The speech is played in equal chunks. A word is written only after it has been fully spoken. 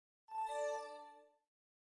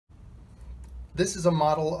This is a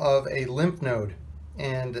model of a lymph node,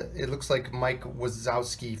 and it looks like Mike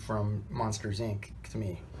Wazowski from Monsters, Inc. to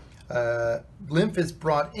me. Lymph is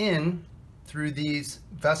brought in through these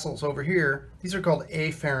vessels over here. These are called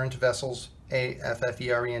afferent vessels,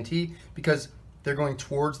 A-F-F-E-R-E-N-T, because they're going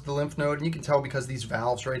towards the lymph node, and you can tell because these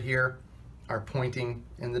valves right here are pointing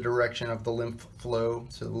in the direction of the lymph flow,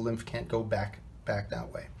 so the lymph can't go back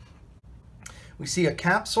that way. We see a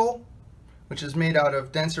capsule, which is made out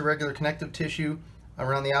of dense irregular connective tissue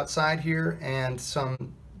around the outside here, and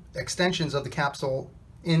some extensions of the capsule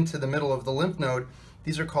into the middle of the lymph node.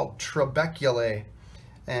 These are called trabeculae,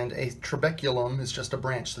 and a trabeculum is just a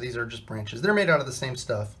branch, so these are just branches. They're made out of the same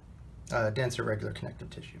stuff, dense irregular connective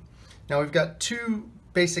tissue. Now we've got two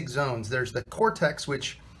basic zones. There's the cortex,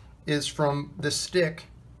 which is from the stick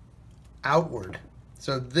outward.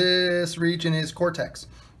 So this region is cortex.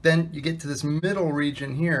 Then you get to this middle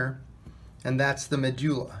region here, and that's the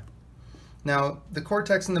medulla. Now, the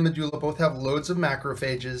cortex and the medulla both have loads of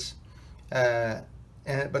macrophages,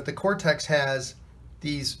 but the cortex has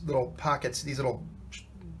these little pockets, these little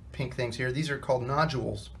pink things here. These are called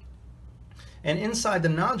nodules. And inside the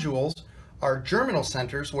nodules are germinal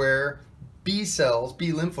centers where B cells,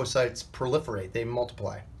 B lymphocytes proliferate, they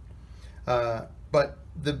multiply. But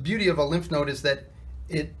the beauty of a lymph node is that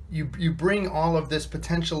you bring all of this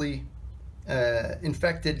potentially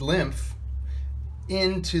infected lymph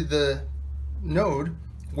into the node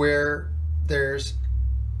where there's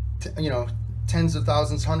tens of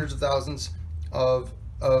thousands, hundreds of thousands of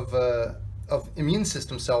immune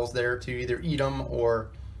system cells there to either eat them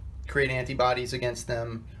or create antibodies against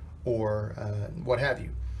them or what have you.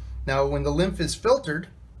 Now when the lymph is filtered,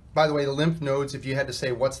 by the way, the lymph nodes, if you had to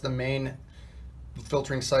say what's the main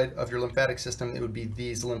filtering site of your lymphatic system, it would be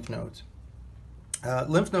these lymph nodes.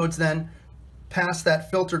 Lymph nodes then pass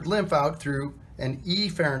that filtered lymph out through an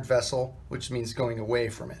efferent vessel, which means going away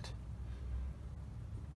from it.